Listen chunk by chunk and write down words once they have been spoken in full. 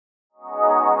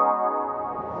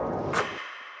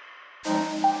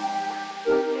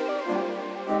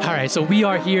right, so we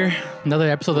are here, another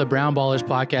episode of the Brown Ballers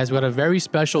podcast. We got a very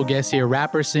special guest here,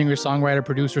 rapper, singer, songwriter,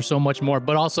 producer, so much more,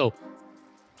 but also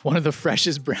one of the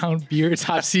freshest brown beards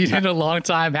I've seen in a long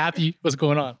time. Happy, what's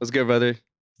going on? What's good, brother?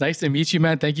 Nice to meet you,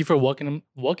 man. Thank you for welcoming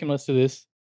us to this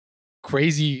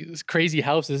crazy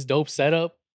house, this dope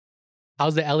setup.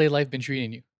 How's the LA life been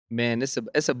treating you? Man,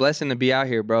 it's a blessing to be out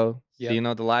here, bro. Yeah. So, you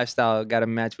know, the lifestyle got to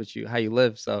match with you, how you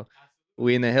live. So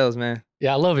we in the hills, man.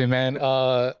 Yeah, I love it, man.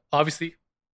 Obviously,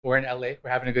 we're in LA.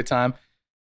 We're having a good time.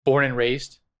 Born and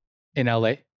raised in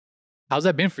LA. How's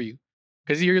that been for you?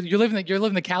 Because you're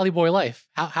living the Cali boy life.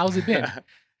 How's it been?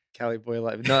 Cali boy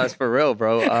life. No, that's for real,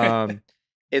 bro.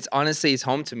 It's honestly, it's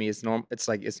home to me. It's normal.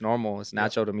 It's normal. It's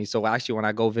natural to me. So actually, when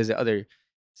I go visit other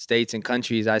states and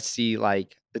countries, I see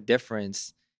like the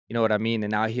difference. You know what I mean?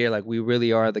 And out here, like we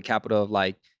really are the capital of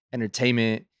like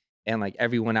entertainment, and like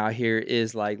everyone out here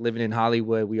is like living in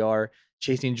Hollywood. We are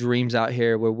chasing dreams out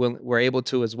here. We're able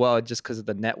to as well, just because of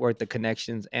the network, the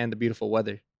connections, and the beautiful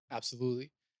weather. Absolutely.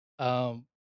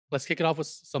 Let's kick it off with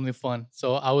something fun.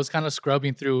 So I was kind of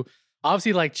scrubbing through,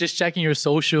 obviously, like just checking your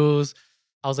socials.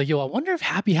 I was like, yo, I wonder if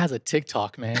Happy has a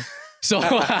TikTok, man. So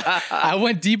I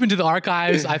went deep into the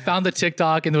archives. I found the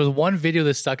TikTok, and there was one video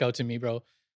that stuck out to me, bro.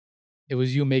 It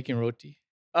was you making roti.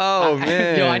 Oh,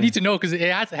 man. Yo, I need to know because it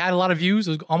had a lot of views.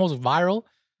 It was almost viral.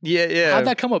 Yeah. How'd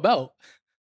that come about?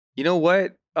 You know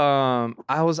what?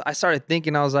 I started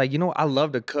thinking, I was like, you know, I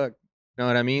love to cook. You know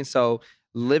what I mean? So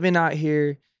living out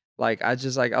here, like I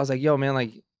was like, yo, man,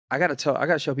 like I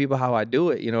gotta show people how I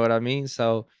do it. You know what I mean?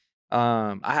 So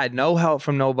I had no help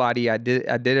from nobody. I did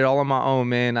it all on my own,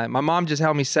 man. My mom just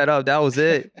helped me set up. That was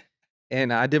it.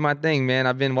 And I did my thing, man.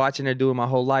 I've been watching her do it my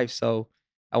whole life. So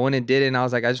I went and did it, and I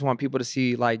was like, I just want people to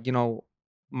see, like, you know,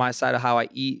 my side of how I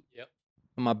eat, Yep.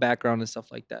 and my background and stuff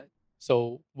like that.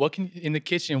 So in the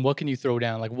kitchen, what can you throw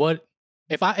down? Like what,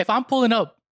 if I'm pulling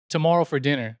up tomorrow for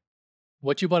dinner,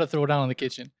 what you about to throw down in the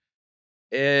kitchen?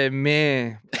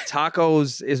 Man,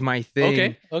 tacos is my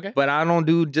thing. Okay. But I don't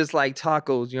do just like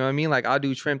tacos, you know what I mean? Like I'll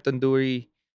do shrimp tandoori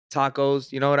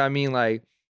tacos, you know what I mean? Like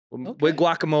with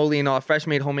guacamole and all, fresh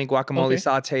made homemade guacamole,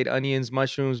 sauteed onions,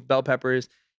 mushrooms, bell peppers.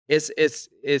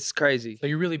 It's crazy. So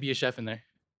you really be a chef in there?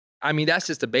 I mean, that's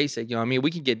just the basic, you know what I mean? We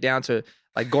can get down to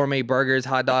like gourmet burgers,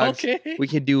 hot dogs. Okay. We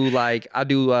can do like, I'll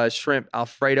do shrimp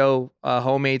Alfredo,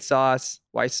 homemade sauce,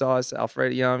 white sauce,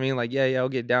 Alfredo, you know what I mean? Like, yeah, I'll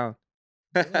get down.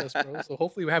 Yes, bro. So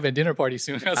hopefully we have a dinner party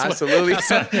soon. Absolutely.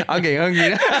 I'm getting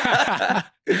hungry.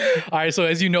 All right. So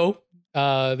as you know,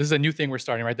 this is a new thing we're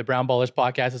starting, right? The Brown Ballers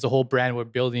podcast is a whole brand we're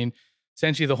building,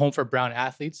 essentially the home for brown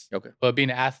athletes. Okay. But being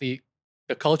an athlete,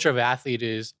 the culture of an athlete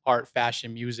is art,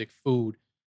 fashion, music, food,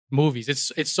 movies.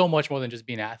 It's so much more than just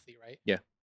being an athlete, right? Yeah.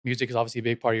 Music is obviously a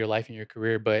big part of your life and your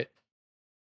career, but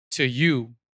to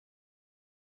you,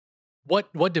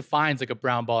 what defines like a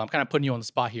brown baller? I'm kind of putting you on the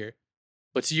spot here.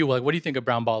 But to you, like, what do you think a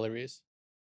brown baller is?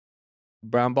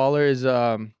 Brown baller is,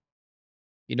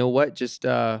 you know what? Just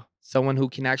someone who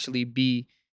can actually be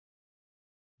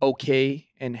okay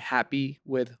and happy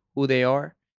with who they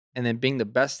are, and then being the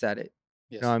best at it.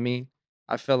 Yes. You know what I mean?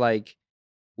 I feel like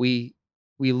we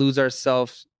lose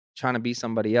ourselves trying to be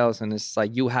somebody else, and it's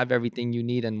like you have everything you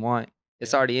need and want.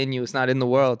 It's already in you. It's not in the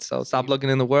world. So stop looking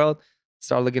in the world,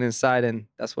 start looking inside, and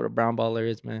that's what a brown baller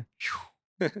is, man.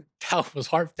 That was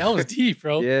hard. That was deep,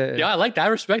 bro. Yeah, I like that. I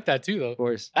respect that too, though. Of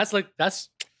course. That's like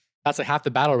half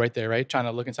the battle right there, right? Trying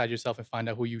to look inside yourself and find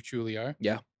out who you truly are.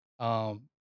 Yeah. And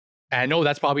I know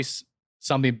that's probably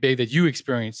something big that you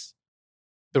experienced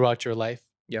throughout your life.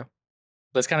 Yeah.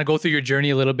 Let's kind of go through your journey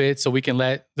a little bit, so we can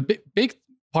let the big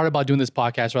part about doing this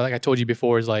podcast, right? Like I told you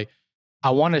before, is like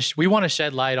we want to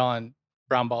shed light on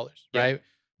brown ballers, right?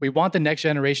 We want the next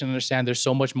generation to understand there's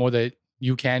so much more that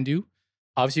you can do.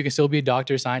 Obviously, you can still be a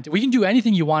doctor, scientist. We can do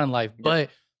anything you want in life, but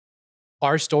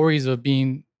our stories of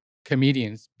being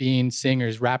comedians, being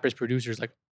singers, rappers, producers,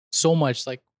 like so much,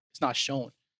 like it's not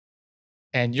shown.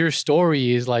 And your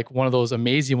story is like one of those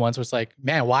amazing ones where it's like,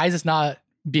 man, why is this not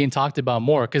being talked about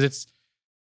more? Because it's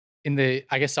in the,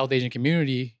 I guess, South Asian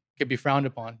community could be frowned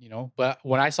upon, you know? But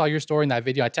when I saw your story in that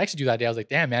video, I texted you that day. I was like,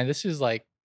 damn, man, this is like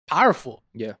powerful.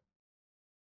 Yeah.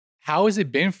 How has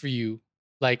it been for you,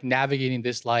 like navigating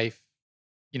this life,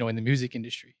 you know, in the music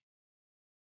industry?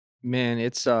 Man,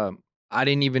 it's I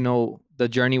didn't even know the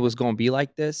journey was going to be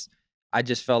like this. I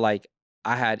just felt like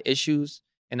I had issues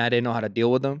and I didn't know how to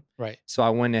deal with them. Right. So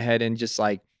I went ahead and just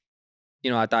like,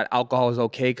 you know, I thought alcohol is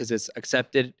okay because it's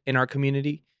accepted in our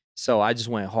community. So I just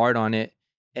went hard on it.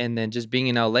 And then just being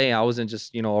in LA, I wasn't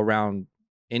just, you know, around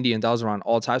Indians. I was around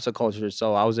all types of cultures.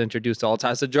 So I was introduced to all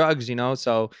types of drugs, you know.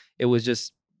 So it was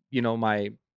just, you know,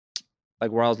 like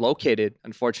where I was located,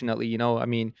 unfortunately, you know. I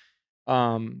mean,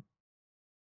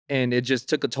 and it just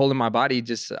took a toll on my body.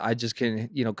 I just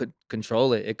couldn't, could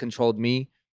control it. It controlled me.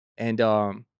 And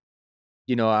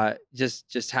I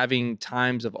just having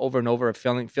times of over and over of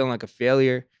feeling like a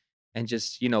failure, and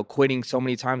just, quitting so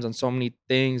many times on so many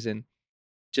things, and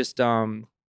just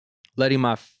letting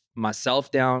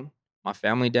myself down, my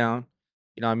family down.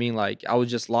 You know what I mean? Like, I was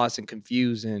just lost and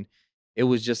confused, and it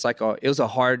was just like it was a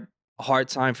hard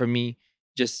time for me.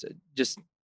 Just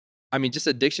I mean, just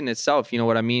addiction itself, you know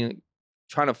what I mean?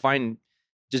 Trying to find,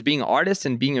 just being an artist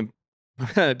and being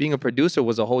a being a producer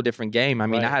was a whole different game. I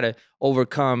mean, I Right. had to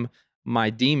overcome my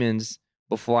demons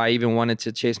before I even wanted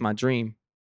to chase my dream.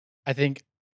 I think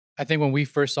when we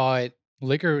first saw it,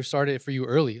 liquor started for you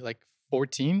early, like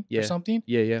 14 or Yeah. something.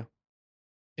 Yeah, yeah.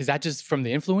 Is that just from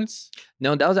the influence?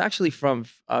 No, that was actually from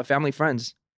family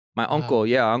friends. My uncle, Wow.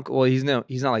 yeah, uncle. Well, he's not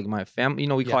like my family.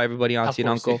 We Yeah. call everybody Of auntie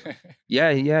and course. uncle. Yeah,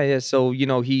 yeah, yeah. So,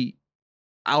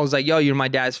 I was like, yo, you're my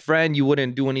dad's friend. You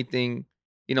wouldn't do anything,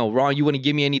 wrong. You wouldn't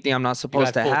give me anything I'm not You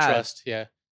supposed had to full have. trust. Yeah.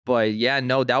 But yeah,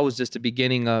 no, that was just the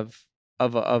beginning of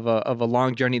a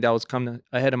long journey that was coming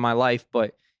ahead of my life.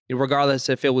 But regardless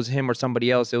if it was him or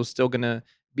somebody else, it was still gonna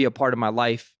be a part of my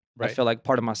life. I Right. feel like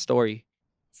part of my story.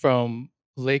 From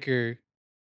liquor,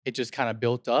 it just kind of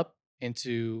built up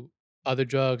into other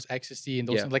drugs, ecstasy, and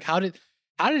those Yeah. things. Like, how did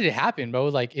it happen, bro?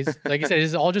 Like, it's like I said,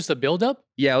 is it all just a buildup?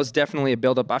 Yeah, it was definitely a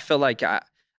buildup. I feel like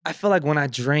when I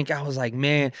drank, I was like,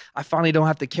 man, I finally don't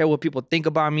have to care what people think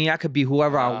about me. I could be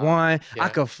whoever I want. I Yeah.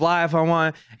 could fly if I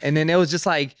want. And then it was just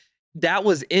like, that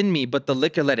was in me, but the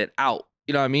liquor let it out.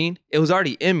 You know what I mean? It was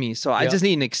already in me. So I Yeah. just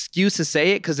need an excuse to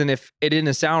say it, because then if it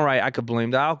didn't sound right, I could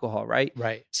blame the alcohol, right?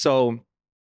 Right. So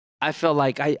I felt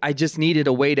like I just needed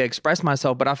a way to express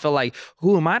myself, but I feel like,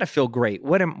 who am I to feel great?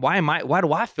 Why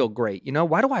do I feel great?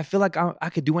 Why do I feel like I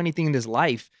could do anything in this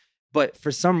life? But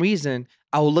for some reason,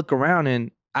 I would look around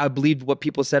and I believed what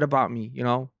people said about me.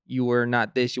 You were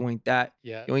not this, you ain't that,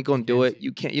 Yeah. you ain't gonna do Conspiracy. it.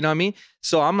 You can't, you know what I mean?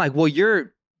 So I'm like, well,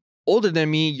 you're older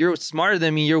than me, you're smarter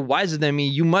than me, you're wiser than me.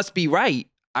 You must be right.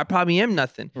 I probably am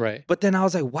nothing. Right. But then I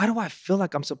was like, why do I feel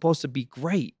like I'm supposed to be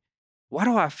great? Why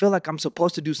do I feel like I'm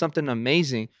supposed to do something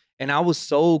amazing? And I was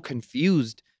so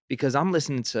confused, because I'm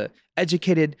listening to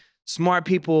educated, smart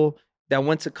people that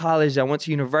went to college, that went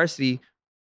to university,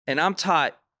 and I'm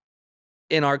taught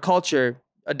in our culture,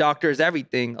 a doctor is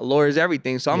everything, a lawyer is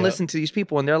everything. So I'm Yep. listening to these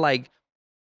people, and they're like,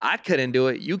 I couldn't do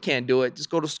it. You can't do it. Just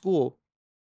go to school.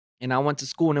 And I went to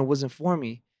school, and it wasn't for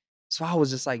me. So I was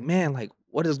just like, man, like,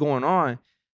 what is going on?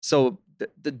 So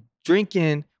the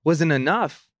drinking wasn't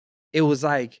enough. It was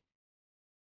like,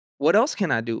 what else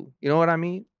can I do? You know what I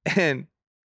mean? And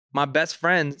my best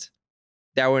friends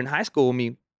that were in high school with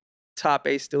me, top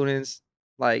A students,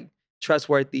 like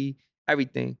trustworthy,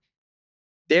 everything,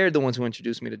 they're the ones who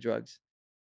introduced me to drugs.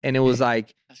 And it was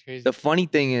like, That's crazy. the funny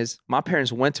thing is, my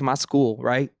parents went to my school,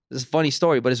 right? This is a funny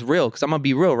story, but it's real, because I'm gonna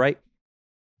be real, right?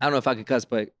 I don't know if I could cuss,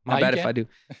 but my Nah, you bad if can. I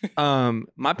do.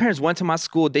 My parents went to my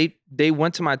school. They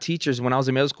went to my teachers when I was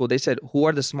in middle school. They said, who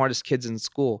are the smartest kids in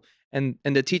school? And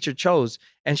the teacher chose,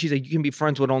 and she said, you can be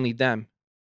friends with only them.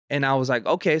 And I was like,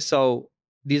 okay, so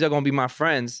these are gonna be my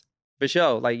friends for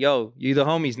sure. Like, yo, you the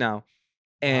homies now.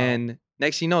 And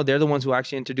next thing you know, they're the ones who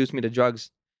actually introduced me to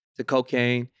drugs, to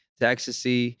cocaine, to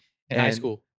ecstasy. In high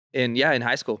school. And yeah, in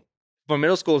high school. For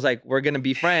middle school, it's like, we're gonna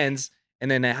be friends. And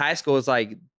then in high school, it's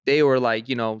like, they were like,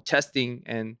 testing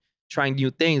and trying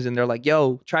new things. And they're like,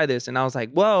 yo, try this. And I was like,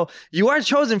 well, you are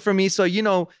chosen for me. So,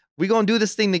 we're gonna do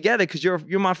this thing together, because you're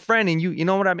my friend. And you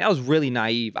know what I mean? I was really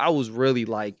naive. I was really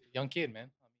like, Young kid,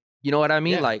 man. you know what I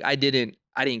mean? Yeah. Like, I didn't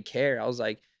care. I was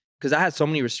like, because I had so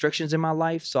many restrictions in my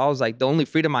life. So I was like, the only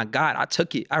freedom I got, I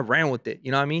took it. I ran with it.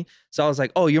 You know what I mean? So I was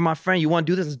like, oh, you're my friend. You want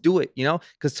to do this? Let's do it.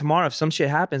 Because tomorrow, if some shit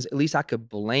happens, at least I could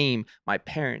blame my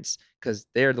parents, because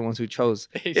they're the ones who chose.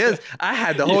 Yes, I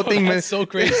had the whole thing. That's so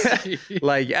crazy.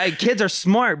 Like, hey, kids are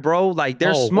smart, bro. Like,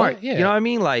 they're Oh, smart. what? Yeah. You know what I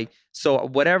mean? Like, so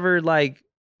whatever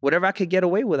I could get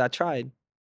away with, I tried.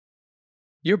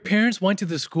 Your parents went to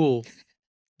the school,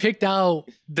 picked out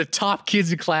the top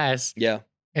kids in class, Yeah.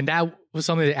 and that was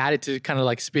something that added to kind of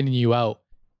like spinning you out.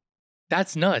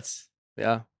 That's nuts.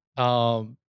 Yeah.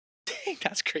 Dang,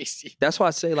 that's crazy. That's why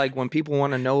I say, like, when people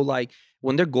want to know, like,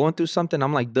 when they're going through something,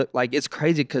 I'm like, it's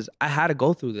crazy, because I had to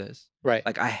go through this. Right.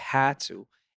 Like, I had to.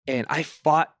 And I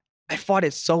fought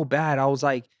it so bad. I was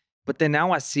like, but then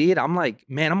now I see it. I'm like,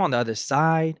 man, I'm on the other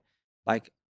side. Like,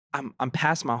 I'm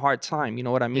past my hard time. You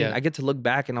know what I mean? Yeah. I get to look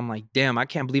back and I'm like, damn, I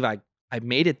can't believe I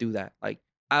made it through that. Like,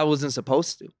 I wasn't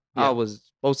supposed to. Yeah. I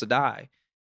was supposed to die.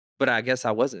 But I guess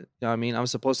I wasn't. You know what I mean? I'm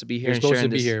supposed to be here You're and supposed sharing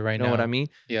to be this. here right You know what now. I mean?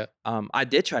 Yeah. I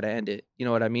did try to end it. You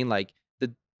know what I mean? Like,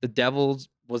 the devil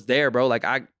was there, bro. Like,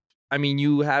 I mean,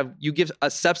 you give a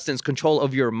substance control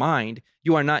of your mind.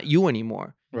 You are not you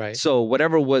anymore. Right. So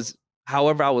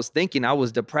however I was thinking, I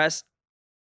was depressed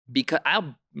because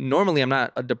I'm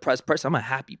not a depressed person. I'm a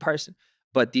happy person.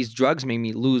 But these drugs made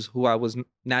me lose who I was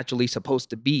naturally supposed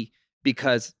to be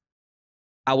because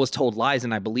I was told lies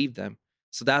and I believed them.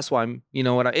 So that's why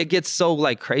it gets so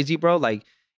like crazy, bro. Like,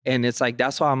 and it's like,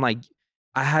 that's why I'm like,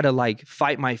 I had to like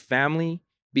fight my family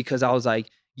because I was like,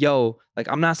 yo, like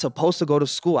I'm not supposed to go to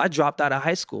school. I dropped out of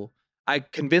high school. I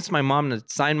convinced my mom to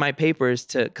sign my papers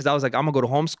because I was like, I'm gonna go to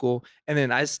homeschool. And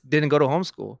then I didn't go to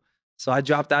homeschool. So I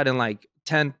dropped out in like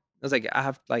 10th. I was like, I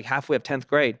have like halfway of 10th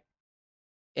grade.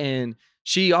 And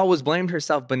she always blamed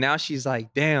herself, but now she's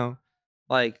like, damn,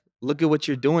 like, look at what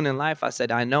you're doing in life. I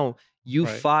said, I know. You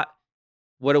Right. fought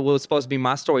what it was supposed to be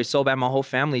my story so bad my whole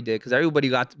family did because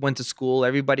everybody went to school,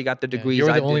 everybody got their Yeah, degrees. you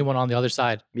were the I only did. one on the other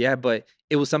side. Yeah, but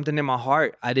it was something in my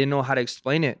heart. I didn't know how to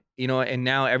explain it, and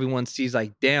now everyone sees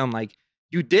like, damn, like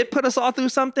you did put us all through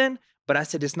something. But I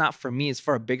said, it's not for me. It's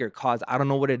for a bigger cause. I don't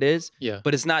know what it is, Yeah.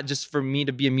 but it's not just for me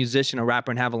to be a musician, a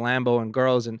rapper, and have a Lambo and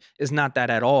girls. And it's not that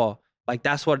at all. Like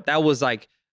that was like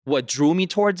what drew me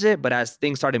towards it. But as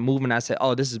things started moving, I said,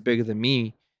 oh, this is bigger than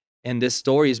me. And this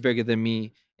story is bigger than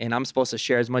me. And I'm supposed to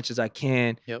share as much as I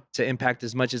can Yep. to impact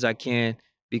as much as I can.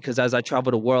 Because as I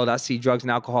travel the world, I see drugs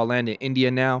and alcohol land in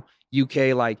India now,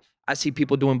 UK. Like I see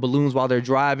people doing balloons while they're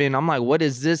driving. I'm like, what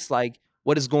is this? Like,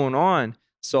 what is going on?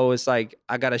 So it's like,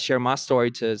 I got to share my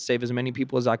story to save as many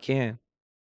people as I can.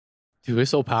 Dude, it's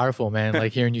so powerful, man.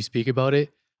 Like hearing you speak about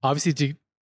it. Obviously,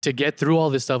 to get through all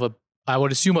this stuff, I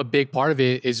would assume a big part of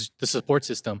it is the support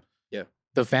system. Yeah.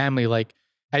 The family. Like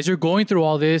as you're going through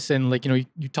all this and like, you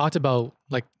talked about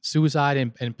like suicide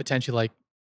and potentially like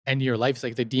ending your life. It's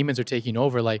like the demons are taking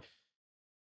over. Like,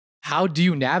 how do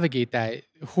you navigate that?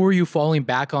 Who are you falling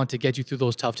back on to get you through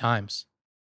those tough times?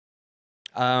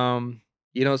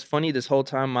 It's funny, this whole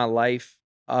time in my life,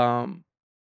 I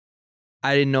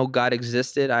didn't know God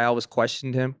existed. I always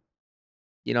questioned him.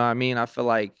 You know what I mean? I feel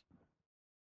like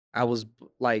I was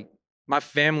like, my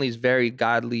family's very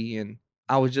godly and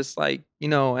I was just like,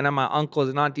 and I'm my uncles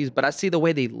and aunties, but I see the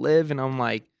way they live and I'm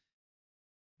like,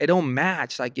 it don't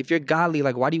match. Like if you're godly,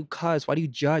 like why do you cuss? Why do you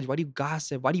judge? Why do you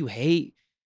gossip? Why do you hate?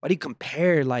 Why do you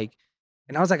compare? Like,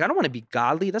 and I was like, I don't want to be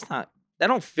godly. That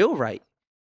don't feel right.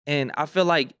 And I feel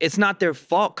like it's not their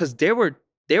fault because they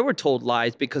were told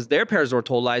lies because their parents were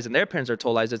told lies and their parents are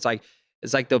told lies. It's like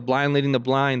the blind leading the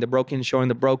blind, the broken showing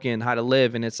the broken how to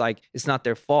live. And it's like, it's not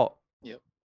their fault. Yep.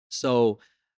 So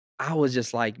I was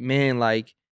just like, man,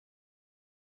 like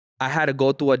I had to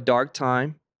go through a dark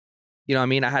time. You know what I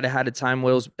mean? I had a time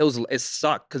where it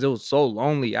sucked because it was so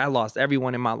lonely. I lost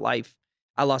everyone in my life.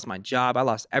 I lost my job. I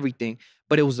lost everything.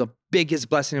 But it was the biggest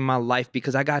blessing in my life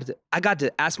because I got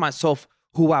to ask myself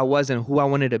who I was and who I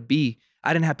wanted to be.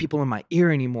 I didn't have people in my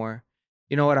ear anymore.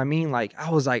 You know what I mean? Like I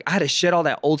was like, I had to shed all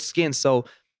that old skin. So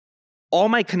all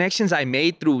my connections I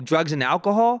made through drugs and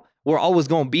alcohol were always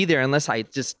going to be there unless I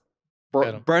just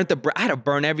burnt the I had to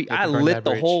burn I lit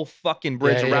the whole fucking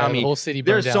bridge around me. The whole city burned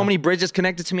There's down. so many bridges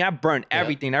connected to me. I burned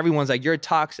everything. Everyone's like, you're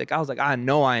toxic. I was like, I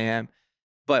know I am.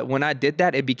 But when I did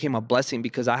that, it became a blessing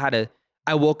because I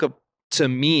woke up to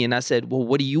me and I said, well,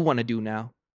 what do you want to do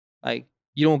now? Like,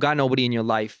 you don't got nobody in your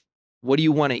life. What do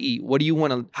you want to eat?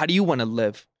 How do you want to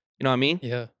live? You know what I mean?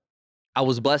 Yeah. I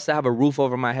was blessed to have a roof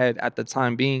over my head at the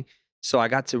time being. So I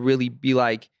got to really be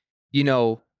like,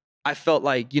 I felt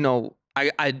like,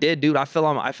 I did, dude. I fell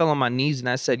on my knees and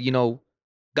I said,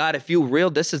 God, if you real,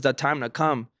 this is the time to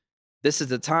come. This is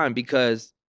the time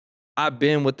because I've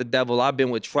been with the devil. I've been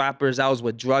with trappers. I was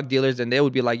with drug dealers and they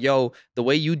would be like, yo, the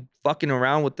way you fucking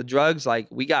around with the drugs, like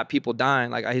we got people dying.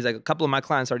 Like he's like, a couple of my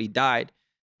clients already died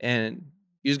and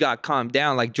you just got to calm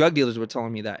down. Like drug dealers were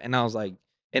telling me that. And I was like,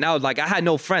 I had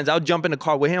no friends. I would jump in the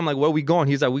car with him. Like, where are we going?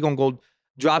 He's like, we going to go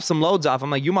drop some loads off.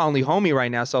 I'm like, you my only homie right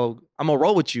now. So I'm going to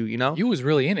roll with you, You was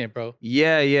really in it, bro.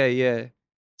 Yeah.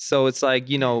 So it's like,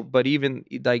 but even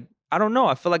like, I don't know.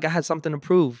 I feel like I had something to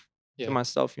prove to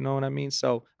myself. You know what I mean?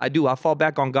 So I do. I fall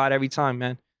back on God every time,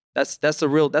 man. That's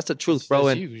the truth, bro.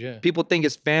 That's and huge, yeah. people think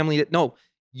it's family. No,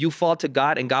 you fall to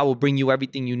God and God will bring you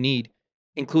everything you need,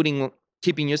 including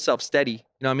keeping yourself steady. You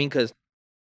know what I mean? Because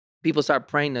people start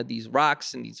praying to these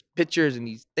rocks and these pictures and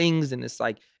these things. And it's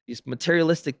like these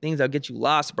materialistic things that'll get you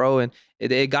lost, bro. And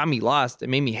it got me lost. It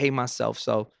made me hate myself.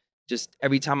 So just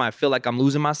every time I feel like I'm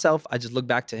losing myself, I just look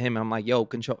back to him and I'm like, yo,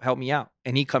 help me out.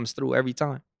 And he comes through every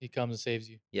time. He comes and saves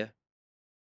you. Yeah.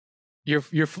 Your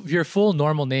full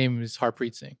normal name is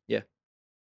Harpreet Singh. Yeah.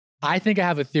 I think I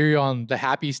have a theory on the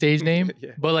Happy stage name,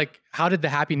 Yeah. but like, how did the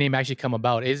Happy name actually come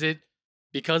about? Is it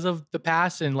because of the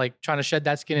past and like trying to shed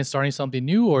that skin and starting something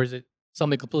new, or is it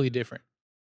something completely different?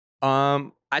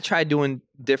 I tried doing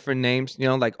different names, you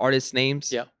know, like artist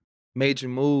names, Yeah. major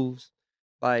moves,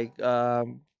 like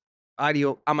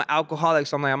audio. I'm an alcoholic,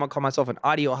 so I'm like, I'm gonna call myself an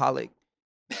audioholic.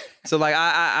 So like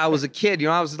I was a kid, you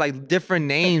know, I was like different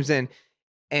names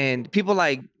and people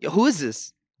like, who is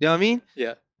this? You know what I mean?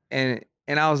 Yeah. And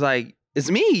I was like,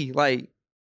 it's me. Like,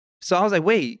 so I was like,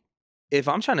 wait, if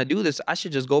I'm trying to do this, I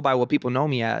should just go by what people know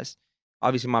me as.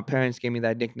 Obviously, my parents gave me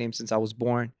that nickname since I was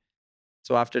born.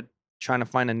 So after trying to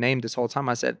find a name this whole time,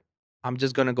 I said, I'm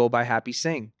just gonna go by Happy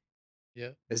Sing.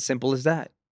 Yeah. As simple as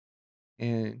that.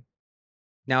 And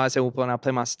now I say, well, when I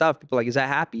play my stuff, people are like, is that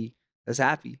happy? That's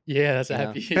happy. Yeah, that's You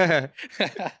know? happy.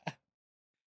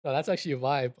 No, that's actually a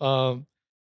vibe.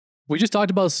 We just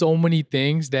talked about so many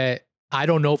things that I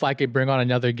don't know if I could bring on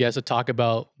another guest to talk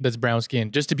about that's brown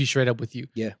skin, just to be straight up with you.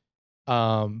 Yeah.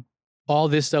 All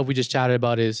this stuff we just chatted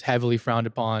about is heavily frowned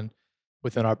upon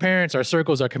within our parents, our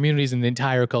circles, our communities, and the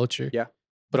entire culture. Yeah.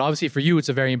 But obviously for you, it's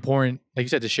a very important, like you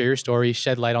said, to share your story,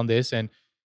 shed light on this. And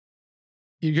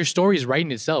your story is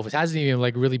writing itself. It hasn't even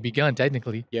like really begun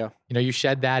technically. Yeah. You know, you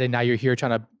shed that and now you're here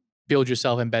trying to build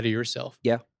yourself and better yourself.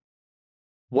 Yeah.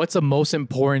 What's the most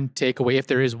important takeaway, if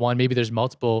there is one, maybe there's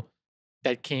multiple,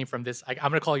 that came from this? I'm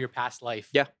going to call it your past life.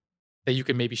 Yeah. That you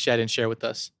can maybe shed and share with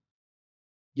us.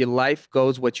 Your life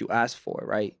goes what you ask for,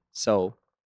 right? So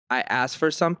I asked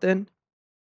for something,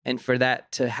 and for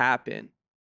that to happen,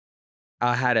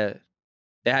 there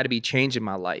had to be change in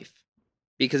my life.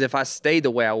 Because if I stayed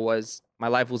the way I was, my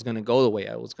life was gonna go the way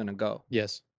I was gonna go.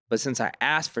 Yes. But since I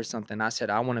asked for something, I said,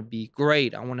 I wanna be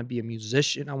great. I wanna be a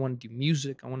musician. I wanna do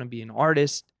music. I wanna be an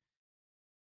artist.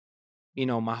 You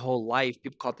know, my whole life,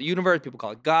 people call it the universe, people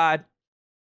call it God.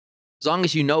 As long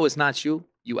as you know it's not you,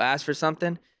 you ask for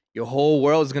something, your whole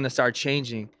world is gonna start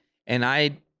changing. And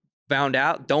I found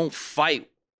out, don't fight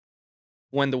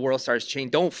when the world starts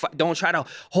changing. Don't try to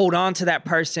hold on to that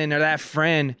person or that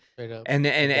friend Straight up.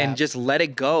 and just let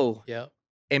it go. Yeah.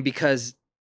 And because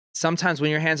sometimes when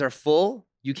your hands are full,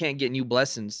 you can't get new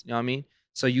blessings. You know what I mean?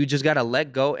 So you just gotta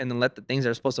let go and then let the things that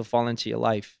are supposed to fall into your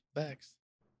life. Facts.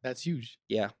 That's huge.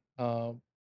 Yeah.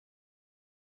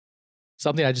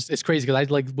 Something it's crazy because I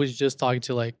like was just talking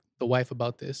to like the wife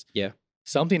about this. Yeah.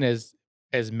 Something as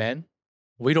men,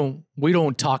 we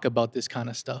don't talk about this kind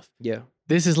of stuff. Yeah.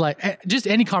 This is like just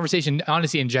any conversation,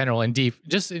 honestly, in general and deep,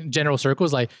 just in general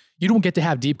circles. Like you don't get to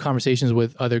have deep conversations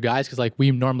with other guys because like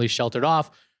we normally sheltered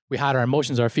off. We hide our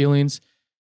emotions, our feelings.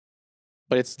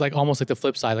 But it's like almost like the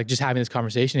flip side, like just having this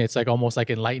conversation, it's like almost like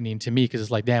enlightening to me because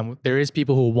it's like, damn, there is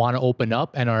people who want to open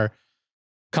up and are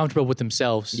comfortable with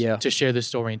themselves to share this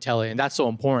story and tell it. And that's so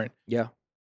important. Yeah.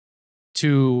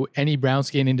 To any brown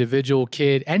skinned individual,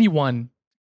 kid, anyone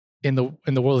in the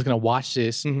world is going to watch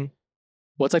this. Mm-hmm.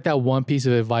 What's like that one piece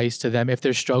of advice to them if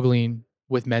they're struggling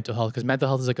with mental health? Because mental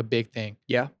health is like a big thing.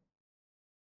 Yeah.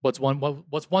 What's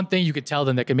one thing you could tell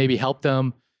them that could maybe help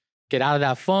them get out of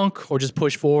that funk or just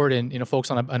push forward and, you know,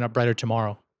 focus on a brighter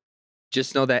tomorrow?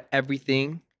 Just know that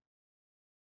everything,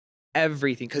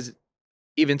 because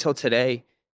even till today,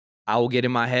 I will get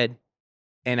in my head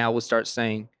and I will start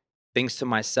saying things to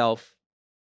myself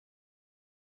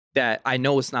that I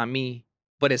know it's not me,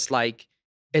 but it's like,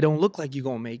 it don't look like you're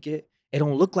going to make it. It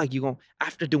don't look like you're going to,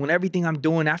 after doing everything I'm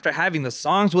doing, after having the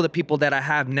songs with the people that I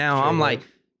have now, Sure, I'm like,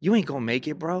 you ain't going to make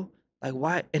it, bro. Like,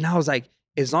 why? And I was like,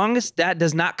 as long as that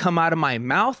does not come out of my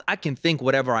mouth, I can think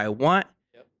whatever I want.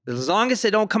 Yep. As long as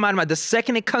it don't come out of the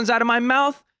second it comes out of my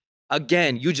mouth,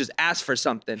 again, you just ask for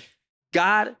something.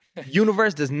 God,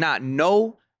 universe does not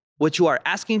know what you are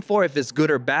asking for, if it's good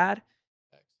or bad.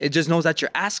 It just knows that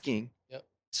you're asking. Yep.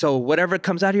 So whatever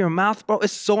comes out of your mouth, bro,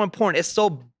 it's so important. It's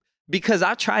so, because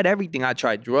I tried everything. I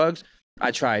tried drugs.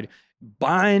 I tried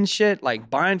buying shit, like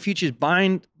buying futures,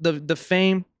 buying the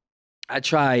fame. I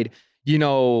tried, you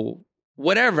know,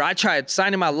 whatever. I tried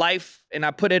signing my life and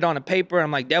I put it on a paper.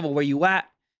 I'm like, devil, where you at?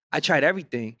 I tried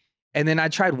everything. And then I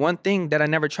tried one thing that I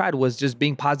never tried was just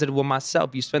being positive with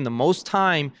myself. You spend the most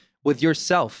time with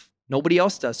yourself. Nobody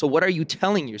else does. So what are you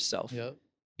telling yourself? Yep.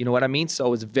 You know what I mean?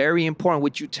 So it's very important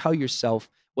what you tell yourself,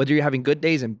 whether you're having good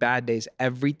days and bad days.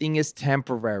 Everything is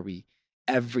temporary.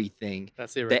 Everything.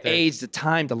 That's it right the there. age, the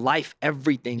time, the life,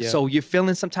 everything. Yeah. So you're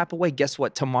feeling some type of way. Guess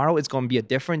what? Tomorrow it's going to be a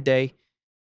different day.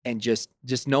 And just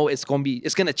know it's going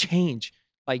to change.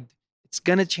 Like it's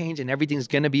going to change and everything's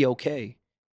going to be okay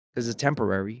because it's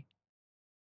temporary.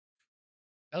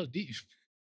 That was deep.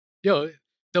 Yo,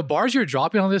 the bars you're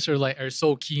dropping on this are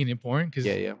so key and important because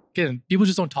again, people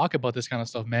just don't talk about this kind of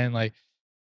stuff, man. Like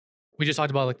we just talked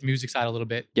about like the music side a little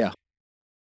bit. Yeah.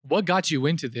 What got you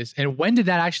into this, and when did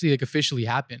that actually like officially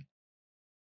happen?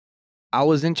 I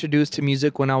was introduced to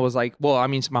music when I was like, well, I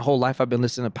mean, my whole life I've been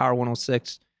listening to Power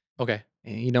 106. Okay.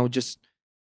 And, you know, just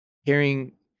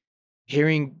hearing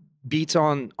beats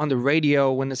on the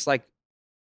radio when it's like,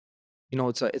 you know,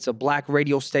 it's a black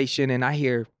radio station, and I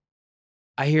hear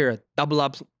a double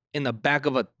up in the back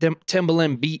of a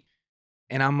Timbaland beat,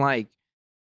 and I'm like,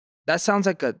 that sounds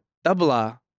like a double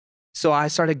A. So I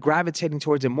started gravitating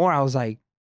towards it more. I was like,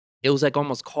 it was like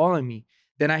almost calling me.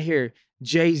 Then I hear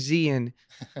Jay-Z and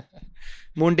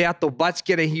Mundiato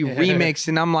Batskere, he remixed,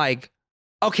 and I'm like,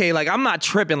 okay, like I'm not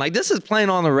tripping. Like this is playing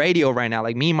on the radio right now.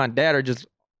 Like me and my dad are just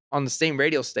on the same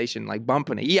radio station, like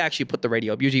bumping it. He actually put the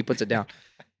radio up. Usually he puts it down.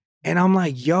 And I'm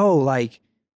like, yo, like,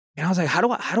 and I was like, how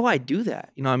do I do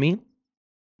that? You know what I mean?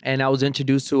 And I was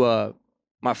introduced to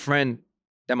my friend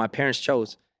that my parents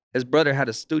chose. His brother had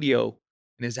a studio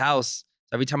in his house.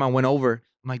 So every time I went over,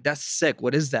 I'm like, that's sick.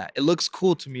 What is that? It looks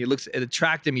cool to me. It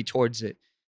attracted me towards it.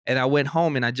 And I went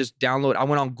home and I just I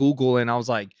went on Google and I was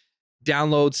like,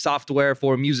 download software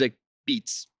for music,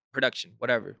 beats, production,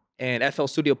 whatever. And FL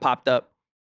Studio popped up.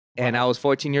 And I was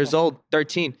 14 years old,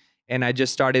 13. And I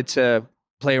just started to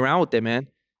play around with it, man.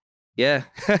 Yeah.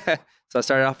 So I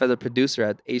started off as a producer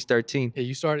at age 13. Yeah,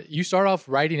 you start off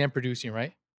writing and producing,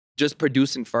 right? Just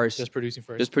producing first. Just producing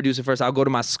first. Just producing first. I'll go to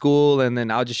my school and then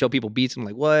I'll just show people beats. I'm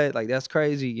like, what? Like, that's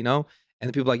crazy, you know? And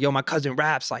then people are like, yo, my cousin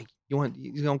raps. Like, you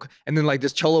know, and then like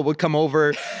this cholo would come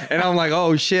over and I'm like,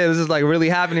 oh shit, this is like really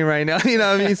happening right now. You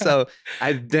know what I mean? So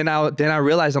I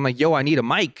realized I'm like, yo, I need a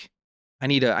mic. I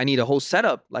need a whole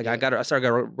setup. Like I started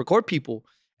to record people,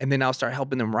 and then I'll start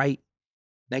helping them write.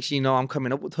 Next thing you know, I'm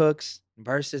coming up with hooks and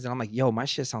verses, and I'm like, yo, my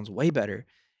shit sounds way better.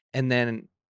 And then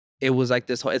it was like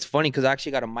this whole, it's funny because I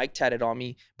actually got a mic tatted on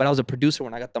me, but I was a producer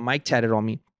when I got the mic tatted on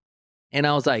me. And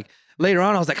I was like, later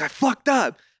on, I was like, I fucked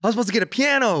up. I was supposed to get a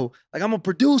piano. Like, I'm a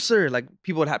producer. Like,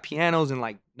 people would have pianos and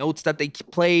like notes that they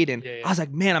played. And I was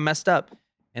like, man, I messed up.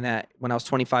 And when I was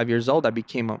 25 years old, I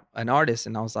became an artist.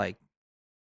 And I was like,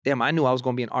 damn, I knew I was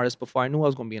going to be an artist before I knew I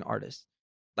was going to be an artist.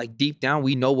 Like, deep down,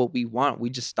 we know what we want. We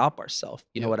just stop ourselves.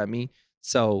 You know what I mean?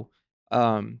 So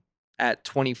at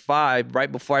 25,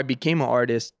 right before I became an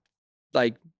artist,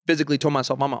 like physically told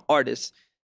myself I'm an artist,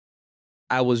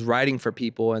 I was writing for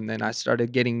people, and then I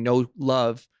started getting no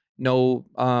love, no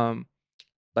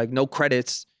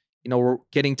credits. You know, we're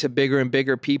getting to bigger and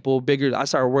bigger people, I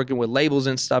started working with labels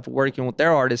and stuff, working with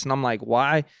their artists, and I'm like,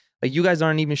 why? Like, you guys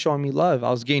aren't even showing me love.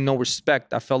 I was getting no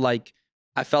respect. I felt like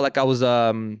I was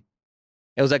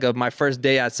it was like my first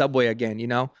day at Subway again, you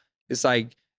know? It's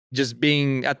like just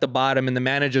being at the bottom and the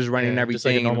manager's running everything. Just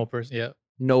like a normal person, yeah.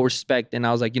 No respect. And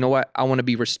I was like, you know what? I want to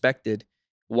be respected.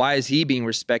 Why is he being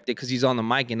respected? Because he's on the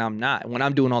mic and I'm not. When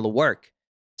I'm doing all the work.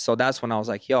 So that's when I was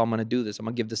like, yo, I'm going to do this. I'm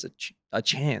going to give this a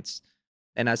chance.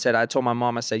 And I told my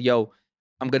mom, I said, yo,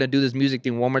 I'm going to do this music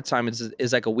thing one more time.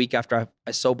 It's like a week after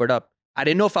I sobered up. I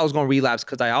didn't know if I was going to relapse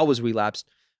because I always relapsed.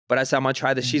 But I said, I'm going to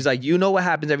try this. She's like, you know what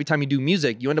happens every time you do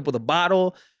music? You end up with a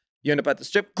bottle. You end up at the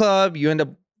strip club. You end up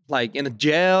like in a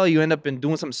jail. You end up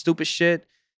doing some stupid shit.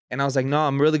 And I was like, no,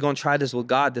 I'm really going to try this with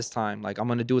God this time. Like, I'm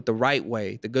going to do it the right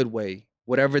way, the good way,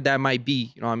 whatever that might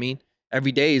be. You know what I mean?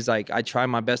 Every day is like, I try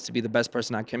my best to be the best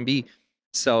person I can be.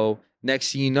 So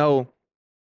next thing you know,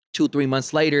 2-3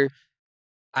 months later,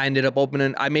 I ended up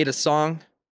I made a song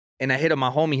and I hit up my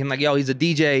homie. I'm like, yo, he's a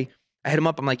DJ. I hit him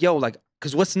up. I'm like, yo, like,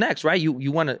 cause what's next, right?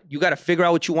 You got to figure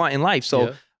out what you want in life.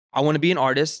 So I want to be an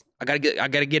artist. I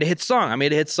gotta get a hit song. I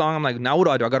made a hit song. I'm like, now what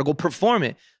do? I gotta go perform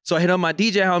it. So I hit up my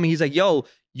DJ homie. He's like, yo,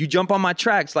 you jump on my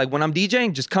tracks. Like when I'm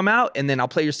DJing, just come out and then I'll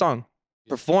play your song.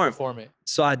 Perform it.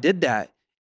 So I did that.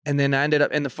 And then I ended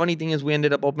up, and the funny thing is we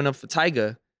ended up opening up for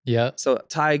Tyga. Yeah. So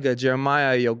Tyga,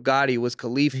 Jeremiah, Yo Gotti, was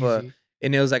Khalifa. Easy.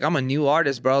 And it was like, I'm a new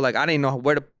artist, bro. Like I didn't know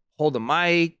where to hold the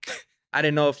mic. I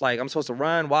didn't know if like I'm supposed to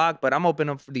run, walk, but I'm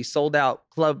opening up for these sold out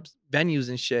clubs, venues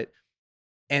and shit.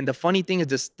 And the funny thing is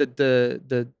this,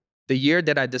 the year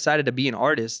that I decided to be an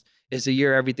artist is the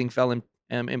year everything fell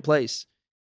in place.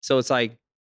 So it's like,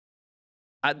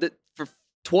 for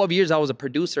 12 years I was a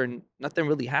producer and nothing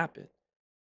really happened.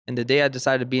 And the day I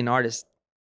decided to be an artist,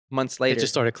 months later, it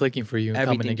just started clicking for you and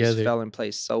everything coming together. Just fell in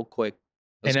place so quick.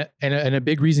 And a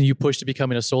big reason you pushed to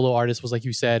becoming a solo artist was, like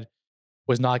you said,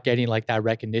 was not getting like that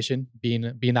recognition, being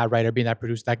that writer, being that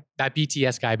producer, that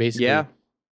BTS guy basically. Yeah.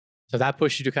 So that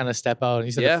pushed you to kind of step out. And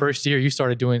you said the first year you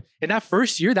started doing, in that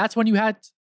first year, that's when you had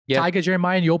Tyga,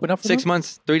 Jeremiah, and you opened up for 6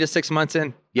 months, 3 to 6 months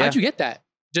in. Yeah. How'd you get that?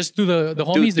 Just through the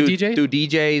homies, the DJ? Through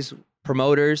DJs,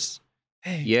 promoters.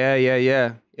 Hey.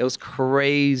 Yeah. It was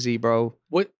crazy, bro.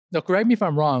 Now, correct me if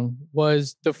I'm wrong.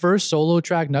 Was the first solo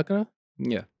track Nakara?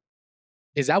 Yeah.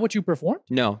 Is that what you performed?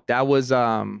 No, that was,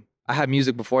 I had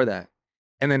music before that.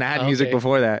 And then I had music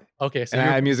before that. Okay, so and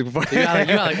I had music before so you got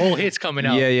like old hits coming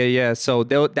out. Yeah. So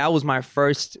that was my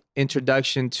first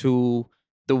introduction to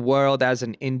the world as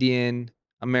an Indian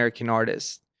American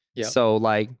artist. Yeah. So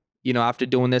like, you know, after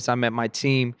doing this, I met my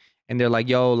team and they're like,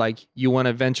 yo, like you want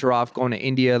to venture off going to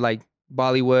India, like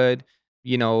Bollywood,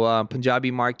 you know,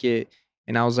 Punjabi market.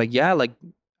 And I was like, yeah, like,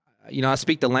 you know, I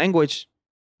speak the language.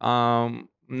 I'm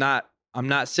not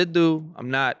Sidhu. I'm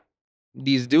not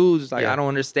these dudes. Like, I don't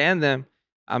understand them.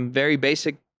 I'm very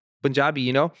basic Punjabi,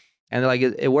 you know? And they're like,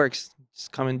 it works.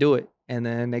 Just come and do it. And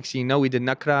then next thing you know, we did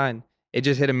Nakra and it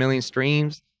just hit 1 million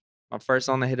streams. My first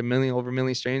song that hit over 1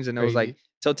 million streams. And it was like,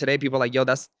 till today, people are like, yo,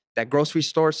 that's that grocery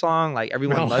store song. Like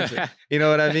everyone loves it. You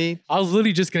know what I mean? I was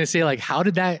literally just going to say like, how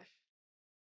did that,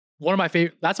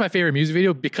 that's my favorite music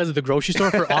video because of the grocery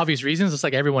store for obvious reasons. Just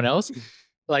like everyone else.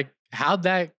 Like, how'd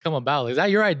that come about? Is that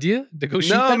your idea to go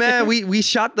shoot? No, man. We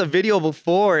shot the video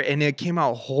before and it came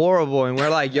out horrible. And we're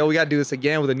like, yo, we got to do this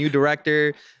again with a new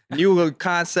director, new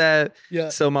concept. Yeah.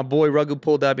 So my boy Ruggu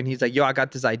pulled up and he's like, yo, I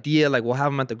got this idea. Like, we'll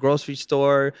have him at the grocery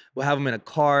store. We'll have him in a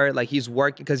car. Like, he's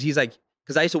working because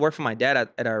I used to work for my dad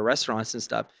at our restaurants and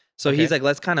stuff. So he's like,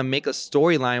 let's kind of make a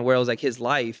storyline where it was like his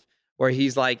life, where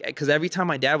he's like, because every time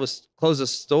my dad was close a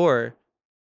store,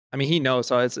 I mean, he knows,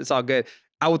 so it's all good.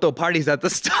 I would throw parties at the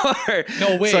store.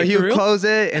 No way. So he would close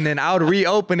it and then I would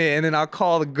reopen it and then I'll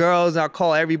call the girls, I'll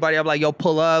call everybody. I'm like, yo,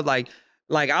 pull up. Like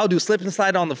I'll do slip and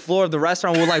slide on the floor of the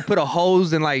restaurant. We'll like put a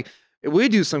hose and like we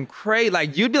do some crazy,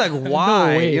 like you'd be like,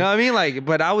 why? You know what I mean? Like,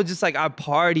 but I would just like, I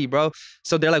party, bro.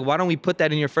 So they're like, why don't we put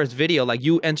that in your first video? Like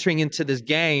you entering into this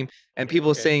game and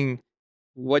people saying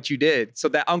what you did. So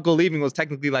that uncle leaving was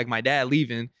technically like my dad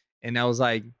leaving. And I was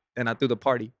like, and I threw the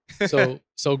party.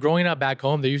 So growing up back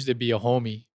home, there used to be a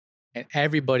homie and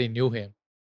everybody knew him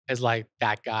as like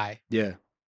that guy. Yeah.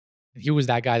 And he was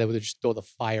that guy that would just throw the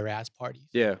fire ass parties.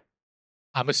 Yeah.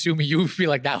 I'm assuming you would be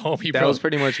like that homie, bro. That was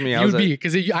pretty much me. You'd be,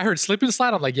 because I heard slip and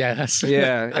slide. I'm like, yeah, that's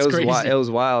that's crazy. It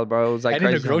was wild, bro. It was like and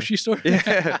crazy. in a grocery store?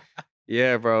 Yeah.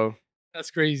 Yeah, bro.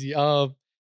 That's crazy.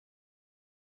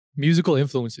 Musical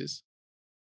influences.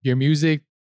 Your music,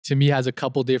 to me, has a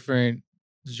couple different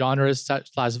genres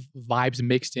slash vibes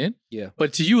mixed in. Yeah.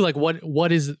 But to you, like,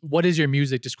 what is your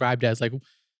music described as? Like,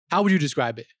 how would you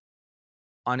describe it?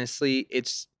 Honestly,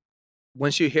 it's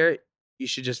once you hear it, you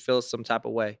should just feel some type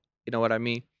of way. You know what I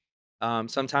mean?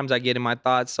 Sometimes I get in my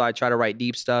thoughts, so I try to write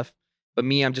deep stuff. But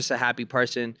me, I'm just a happy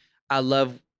person. I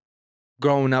love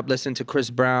growing up listening to Chris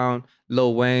Brown,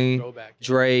 Lil Wayne,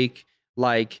 Drake,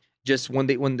 like just when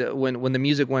the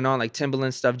music went on, like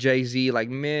Timbaland stuff, Jay-Z, like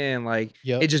man, like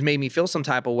it just made me feel some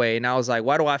type of way. And I was like,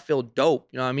 why do I feel dope?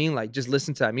 You know what I mean? Like just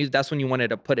listen to that music. That's when you wanted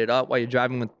to put it up while you're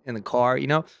driving in the car, you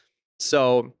know?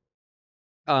 So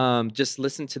just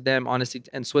listen to them, honestly,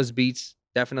 and Swiss Beats,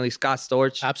 definitely Scott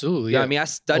Storch. Absolutely. You know what I mean? I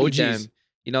studied them.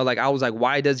 You know, like I was like,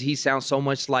 why does he sound so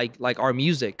much like our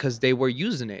music? Because they were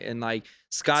using it. And like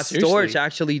Scott Storch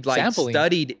actually like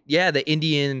studied, the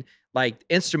Indian like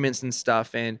instruments and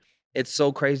stuff. And it's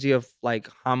so crazy of like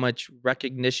how much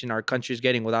recognition our country is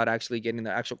getting without actually getting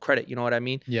the actual credit. You know what I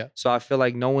mean? Yeah. So I feel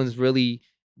like no one's really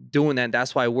doing that.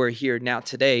 That's why we're here now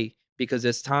today, because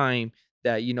it's time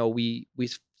that, you know, we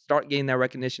start getting that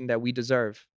recognition that we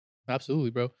deserve.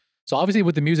 Absolutely, bro. So obviously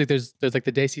with the music, there's like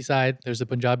the Desi side, there's the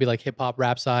Punjabi like hip hop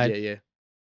rap side. Yeah.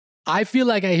 I feel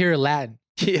like I hear Latin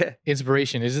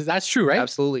inspiration. That's true, right?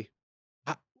 Absolutely.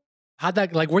 How'd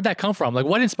that, like, where'd that come from? Like,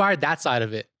 what inspired that side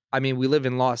of it? I mean, we live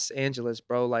in Los Angeles,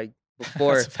 bro. Like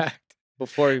before, That's a fact.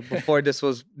 before this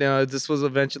was, you know, this was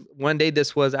eventually one day.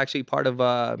 This was actually part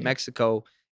of Mexico.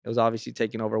 It was obviously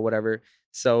taken over, whatever.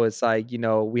 So it's like, you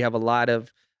know, we have a lot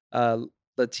of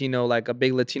Latino, like a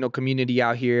big Latino community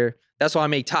out here. That's why I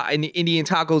make Indian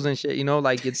tacos and shit. You know,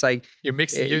 like it's like you're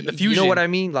mixing the fusion. You know what I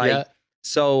mean? Like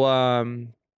so.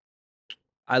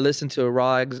 I listened to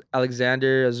Raw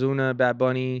Alexander, Azuna, Bad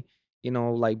Bunny. You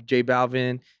know, like J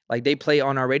Balvin. Like they play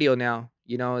on our radio now.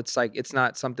 You know, it's like it's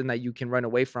not something that you can run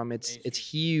away from. It's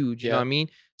huge. You know what I mean?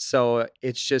 So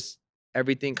it's just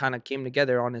everything kind of came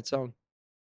together on its own.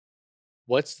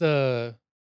 What's the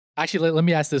actually? Let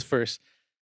me ask this first.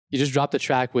 You just dropped a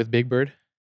track with Big Bird.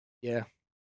 Yeah.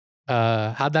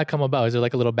 How'd that come about? Is there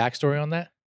like a little backstory on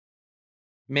that?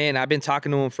 Man, I've been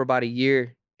talking to him for about a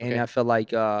year, and I felt like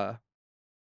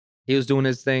he was doing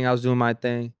his thing, I was doing my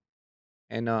thing,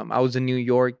 and I was in New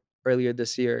York earlier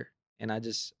this year, and I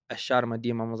shot him a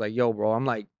DM. I was like, "Yo, bro, I'm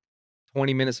like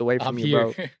 20 minutes away from you,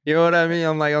 bro. You know what I mean?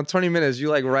 I'm like, I'm 20 minutes. You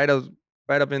like right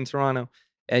up in Toronto."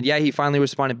 And yeah, he finally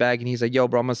responded back, and he's like, "Yo,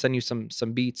 bro, I'm gonna send you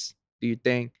some beats. Do your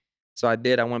thing." So I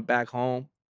did. I went back home,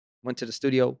 went to the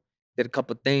studio, did a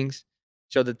couple things,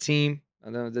 showed the team.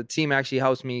 And the team actually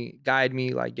helps me, guide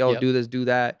me, like, yo, Yep. do this, do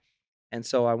that. And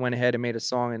so I went ahead and made a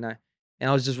song, and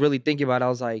I was just really thinking about it. I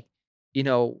was like,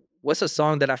 what's a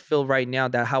song that I feel right now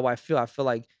that how I feel? I feel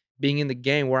like being in the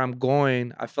game where I'm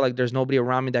going, I feel like there's nobody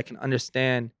around me that can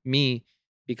understand me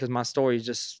because my story is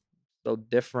just so It's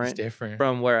different different.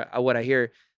 from what I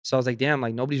hear. So I was like, damn,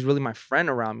 like nobody's really my friend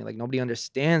around me. Like nobody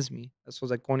understands me. That's was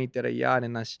like Conitera Yad.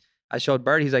 And I showed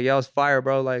Bird, he's like, yo, it's fire,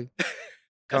 bro. Like,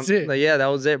 That's come, it. like, yeah, that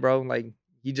was it, bro. Like,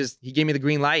 he gave me the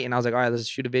green light, and I was like, all right, let's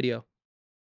shoot a video.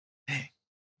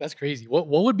 That's crazy. What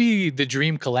would be the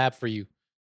dream collab for you?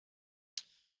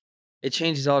 It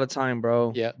changes all the time,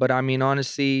 bro. Yeah. But I mean,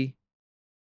 honestly,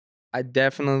 I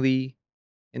definitely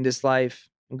in this life,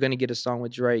 I'm gonna get a song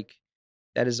with Drake.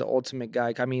 That is the ultimate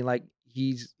guy. I mean, like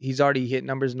he's already hit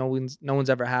numbers no one's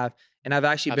ever have. And I've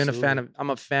actually been a fan Absolutely. of. I'm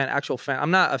a fan, actual fan.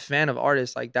 I'm not a fan of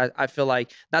artists like that. I feel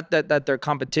like not that they're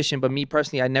competition, but me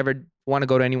personally, I never want to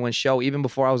go to anyone's show, even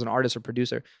before I was an artist or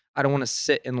producer. I don't want to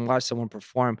sit and watch someone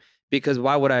perform because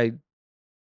why would I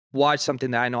watch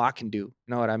something that I know I can do? You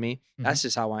know what I mean? Mhm. That's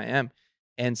just how I am.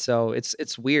 And so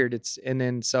it's weird. It's and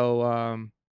then so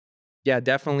yeah,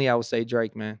 definitely I would say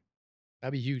Drake, man.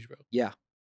 That'd be huge, bro. Yeah.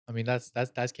 I mean, that's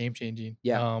game changing.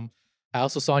 Yeah. I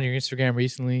also saw on your Instagram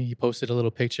recently you posted a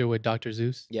little picture with Dr.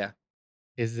 Zeus. Yeah.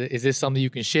 Is this something you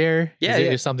can share? Yeah, Is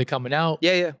yeah. something coming out?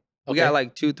 Yeah, yeah. We got Okay.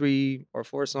 like 2, 3, or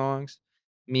 4 songs.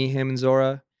 Me, him, and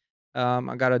Zora.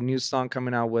 I got a new song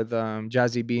coming out with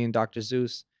Jazzy B and Dr.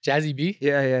 Zeus. Jazzy B?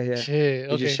 Yeah, yeah, yeah. Shit.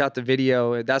 We just Okay. shot the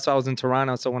video. That's why I was in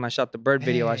Toronto. So when I shot the Bird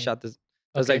video, I Dang. shot this.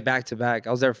 It was like Okay. back to back.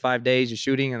 I was there 5 days just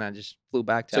shooting, and I just flew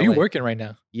back to So you're LA. working right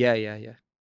now. Yeah, yeah, yeah.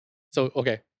 So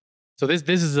okay. So this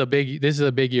is a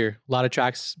big year. A lot of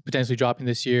tracks potentially dropping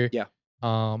this year. Yeah.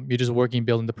 You're just working,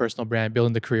 building the personal brand,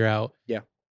 building the career out. Yeah.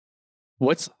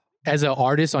 What's as an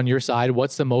artist on your side,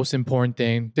 what's the most important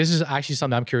thing? This is actually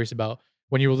something I'm curious about.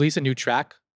 When you release a new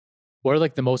track, what are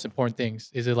like the most important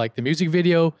things? Is it like the music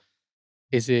video?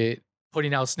 Is it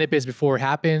putting out snippets before it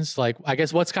happens? Like, I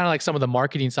guess what's kind of like some of the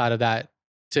marketing side of that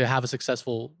to have a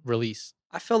successful release?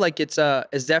 I feel like it's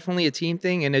definitely a team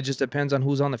thing, and it just depends on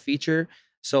who's on the feature.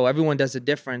 So everyone does it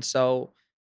different. So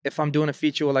if I'm doing a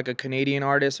feature with like a Canadian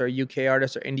artist or a UK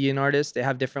artist or Indian artist, they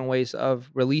have different ways of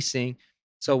releasing.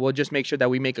 So we'll just make sure that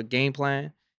we make a game plan.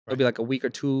 It'll Right. be like a week or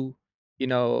two, you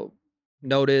know,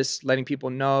 notice, letting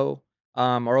people know.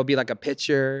 Or it'll be like a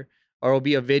picture, or it'll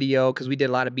be a video because we did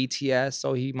a lot of BTS.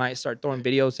 So he might start throwing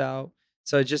videos out.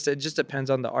 So it just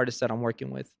depends on the artist that I'm working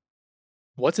with.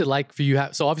 What's it like for you?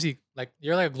 So obviously, like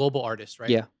you're like a global artist, right?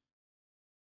 Yeah.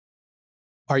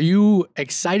 Are you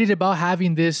excited about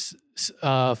having this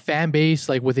fan base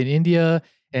like within India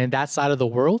and that side of the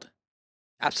world?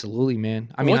 Absolutely,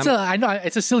 man. I mean, I know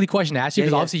it's a silly question to ask you Yeah,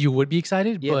 because yeah. obviously you would be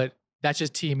excited, Yeah. but that's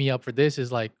just teeing me up for this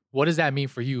is like, what does that mean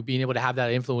for you being able to have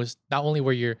that influence, not only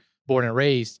where you're born and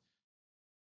raised,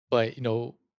 but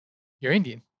you're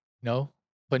Indian,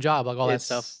 Punjab, like all that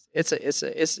stuff. It's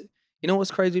you know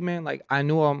what's crazy, man? Like I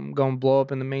knew I'm gonna blow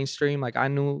up in the mainstream. Like I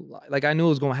knew it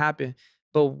was gonna happen.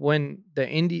 But when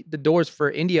the doors for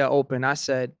India opened, I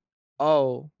said,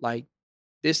 oh, like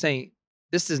this ain't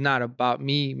this is not about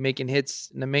me making hits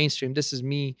in the mainstream. This is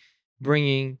me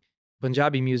bringing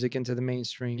Punjabi music into the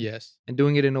mainstream Yes. and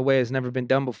doing it in a way it's never been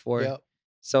done before. Yep.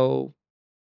 So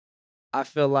I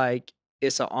feel like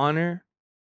it's an honor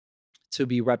to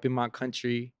be repping my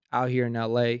country out here in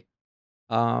LA.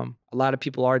 A lot of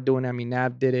people are doing it. I mean,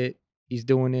 Nav did it. He's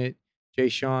doing it. Jay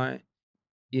Sean,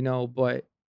 but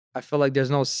I feel like there's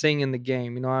no sing in the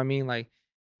game. You know what I mean? Like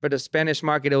for the Spanish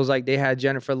market, it was like they had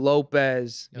Jennifer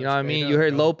Lopez. You Yo, know what I straight mean? up, You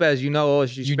heard bro. Lopez, oh,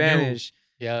 she's You knew. Spanish.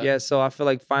 Yeah. Yeah, so I feel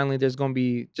like finally there's gonna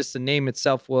be just the name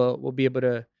itself will be able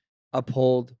to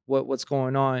uphold what's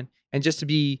going on. And just to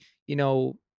be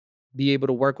able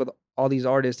to work with all these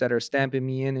artists that are stamping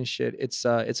me in and shit. It's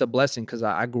a blessing because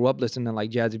I grew up listening to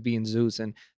like Jazzy B and Zeus,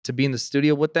 and to be in the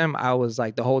studio with them, I was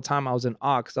like the whole time I was in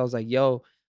awe because I was like, yo,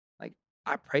 like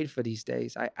I prayed for these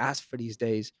days, I asked for these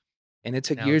days, and it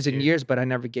took Now it's years and here. years, but I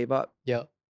never gave up. Yep.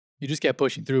 You just kept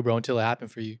pushing through, bro, until it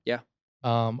happened for you. Yeah.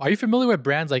 Are you familiar with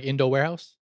brands like Indo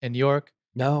Warehouse in New York,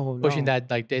 No, pushing no, that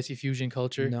like Desi fusion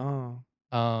culture? no.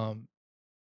 Um,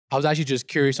 I was actually just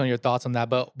curious on your thoughts on that,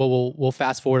 but we'll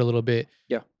fast forward a little bit.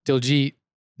 Yeah. Diljit,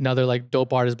 another like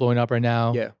dope artist blowing up right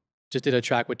now. Yeah, Just did a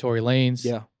track with Tory Lanez.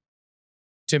 yeah,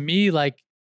 To me, like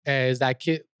as that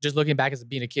kid, just looking back as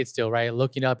being a kid still, right?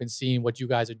 Looking up and seeing what you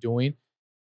guys are doing,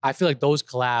 I feel like those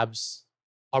collabs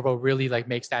are what really like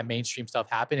makes that mainstream stuff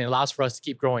happen and allows for us to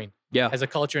keep growing yeah, as a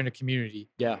culture and a community.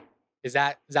 yeah. Is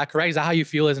that correct? Is that how you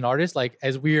feel as an artist? Like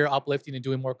as we're uplifting and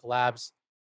doing more collabs,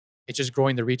 it's just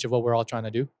growing the reach of what we're all trying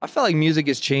to do. I feel like music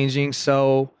is changing.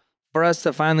 So for us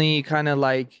to finally kind of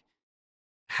like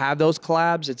have those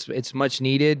collabs, it's much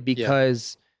needed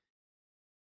because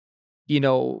you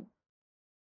know,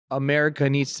 America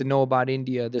needs to know about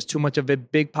India. There's too much of a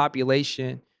big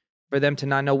population for them to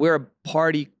not know. We're a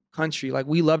party country. Like,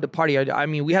 we love to party. I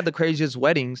mean, we have the craziest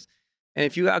weddings. And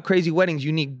if you got crazy weddings,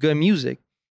 you need good music.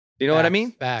 You know what I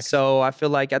mean? Facts. So I feel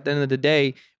like at the end of the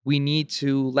day, we need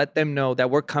to let them know that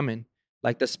we're coming.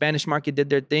 Like, the Spanish market did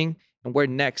their thing and we're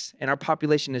next. And our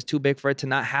population is too big for it to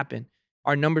not happen.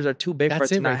 Our numbers are too big for it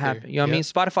to not happen. You know what I mean?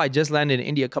 Spotify just landed in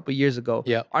India a couple years ago.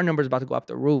 Yeah. Our numbers about to go off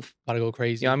the roof. About to go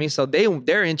crazy. You know what I mean? So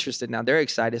they're interested now. They're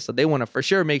excited. So they want to for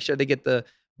sure make sure they get the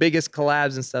biggest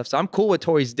collabs and stuff. So I'm cool with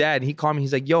Tori's dad. And he called me.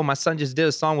 He's like, yo, my son just did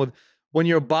a song with one of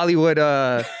your Bollywood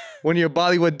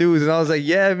dudes. And I was like,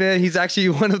 yeah, man, he's actually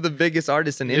one of the biggest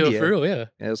artists in India. For real, yeah.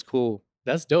 It was cool.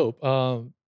 That's dope.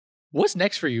 What's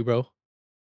next for you, bro?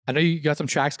 I know you got some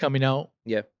tracks coming out.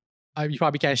 Yeah. You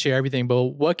probably can't share everything, but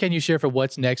what can you share for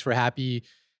what's next for Happy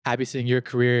seeing your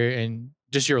career and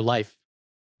just your life?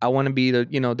 I want to be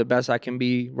the best I can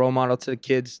be, role model to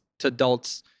kids, to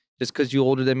adults. Just because you're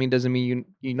older than me doesn't mean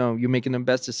you're making the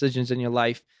best decisions in your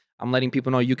life. I'm letting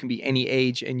people know you can be any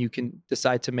age and you can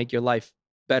decide to make your life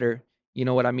better. You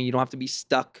know what I mean? You don't have to be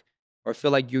stuck or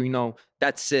feel like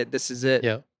that's it. This is it.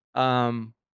 Yeah.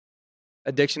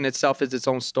 Addiction itself is its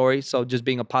own story. So just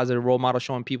being a positive role model,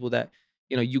 showing people that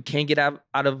you can't get out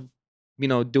of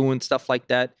doing stuff like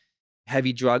that,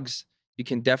 heavy drugs. You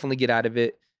can definitely get out of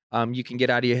it. You can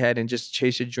get out of your head and just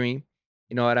chase your dream.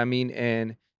 You know what I mean?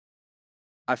 And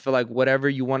I feel like whatever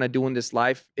you want to do in this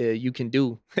life, you can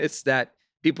do. It's that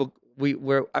I feel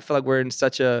like we're in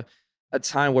such a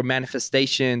time where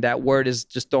manifestation, that word is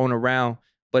just thrown around,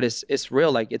 but it's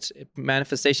real. Like,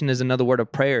 manifestation is another word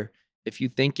of prayer. If you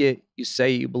think it, you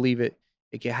say it, you believe it,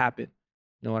 it can happen.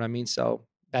 You know what I mean? So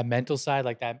that mental side,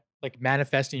 like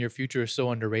manifesting your future is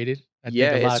so underrated.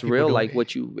 It's real. Like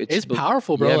it's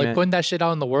powerful, bro. Yeah, like man. Putting that shit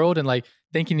out in the world and like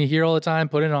thinking you hear all the time,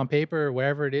 putting it on paper or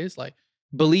wherever it is, like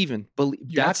believing.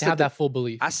 You have to have that full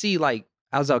belief. I see, like,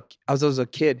 I was a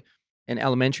kid in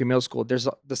elementary, middle school. There's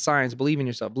the signs, believe in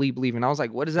yourself, believe. And I was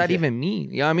like, what does that even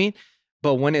mean? You know what I mean?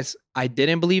 But when I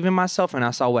didn't believe in myself and I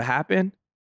saw what happened,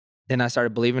 then I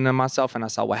started believing in myself and I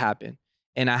saw what happened.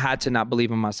 And I had to not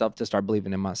believe in myself to start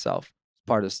believing in myself. It's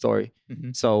part of the story.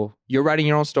 Mm-hmm. So you're writing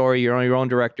your own story. You're your own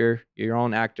director. You're your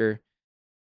own actor.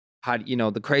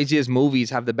 The craziest movies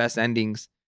have the best endings.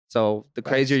 So the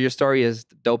crazier your story is,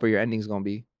 the doper your ending's going to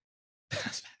be.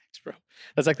 That's facts, bro.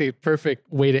 That's like the perfect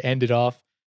way to end it off.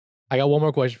 I got one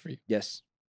more question for you. Yes.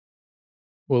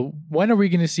 Well, when are we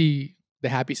going to see the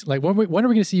Happy, like when are we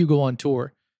going to see you go on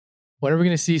tour? When are we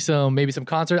going to see maybe some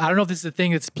concert? I don't know if this is a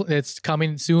thing that's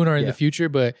coming soon or in the future,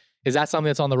 but is that something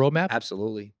that's on the roadmap?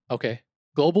 Absolutely. Okay.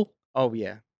 Global? Oh,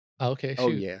 yeah. Okay. Shoot. Oh,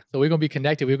 yeah. So we're going to be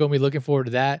connected. We're going to be looking forward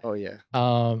to that. Oh, yeah.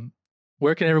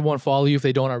 Where can everyone follow you if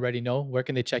they don't already know? Where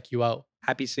can they check you out?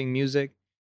 Happy Sing Music.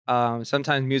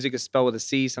 Sometimes music is spelled with a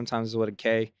C, sometimes it's with a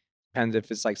K. Depends if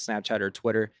it's like Snapchat or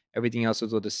Twitter. Everything else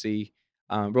is with a C.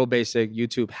 Real basic.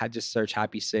 YouTube, just search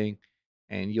Happy Sing,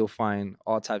 and you'll find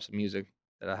all types of music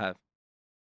that I have.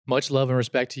 Much love and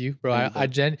respect to you, bro.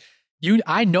 You,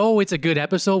 I know it's a good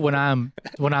episode when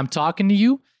I'm talking to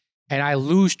you, and I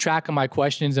lose track of my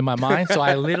questions in my mind. So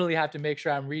I literally have to make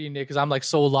sure I'm reading it because I'm like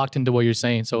so locked into what you're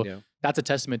saying. So that's a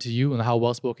testament to you and how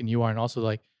well spoken you are, and also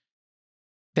like,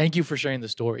 thank you for sharing the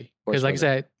story. Because like I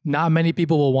said, not many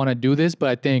people will want to do this, but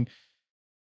I think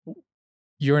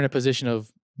you're in a position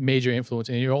of major influence,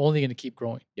 and you're only going to keep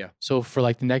growing. Yeah. So for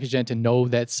like the next gen to know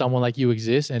that someone like you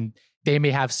exists and they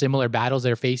may have similar battles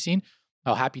they're facing.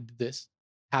 Oh, Happy did this.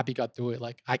 Happy got through it.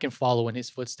 Like, I can follow in his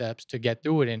footsteps to get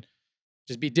through it and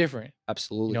just be different.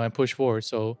 Absolutely. And push forward.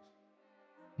 So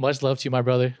much love to you, my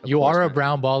brother. You are a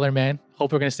brown baller, man.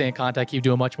 Hope we're going to stay in contact, keep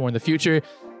doing much more in the future.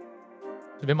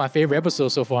 It's been my favorite episode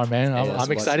so far, man.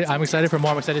 I'm excited. I'm excited for more.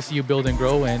 I'm excited to see you build and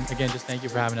grow. And again, just thank you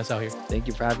for having us out here. Thank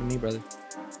you for having me, brother.